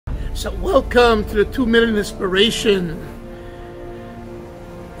So welcome to the 2-minute inspiration.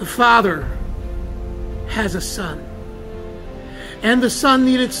 The father has a son, and the son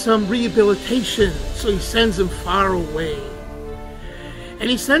needed some rehabilitation, so he sends him far away. And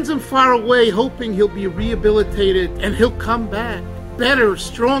he sends him far away hoping he'll be rehabilitated and he'll come back better,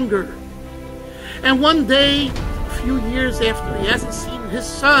 stronger. And one day, a few years after he hasn't seen his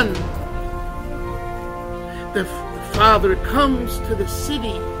son, the father comes to the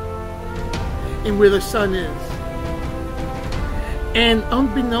city in where the son is. And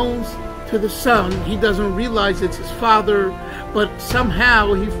unbeknownst to the son, he doesn't realize it's his father, but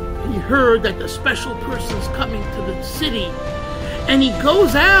somehow he heard that the special person's coming to the city. And he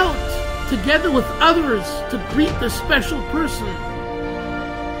goes out together with others to greet the special person.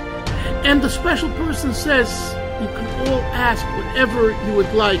 And the special person says, you can all ask whatever you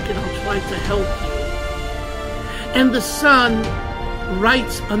would like and I'll try to help you. And the son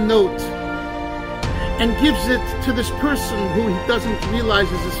writes a note and gives it to this person who he doesn't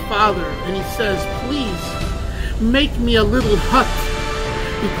realize is his father. And he says, please make me a little hut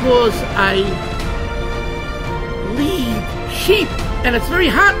because I lead sheep and it's very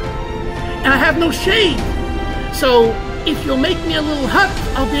hot and I have no shade. So if you'll make me a little hut,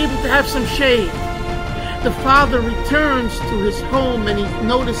 I'll be able to have some shade. The father returns to his home and he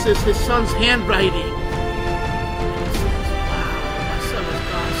notices his son's handwriting.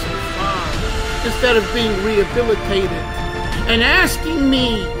 Instead of being rehabilitated and asking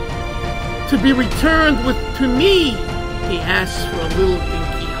me to be returned to me, he asks for a little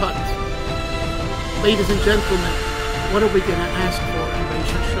dinky hut. Ladies and gentlemen, what are we going to ask for in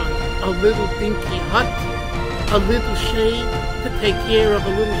Rosh Hashana? A little dinky hut? A little shade to take care of a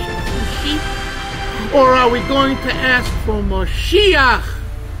little sheep? Or are we going to ask for Mashiach?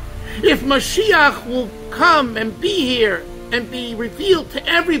 If Mashiach will come and be here and be revealed to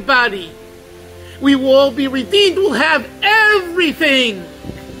everybody, we will all be redeemed. We'll have everything.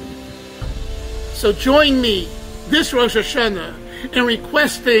 So join me this Rosh Hashanah in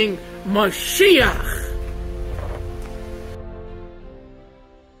requesting Mashiach.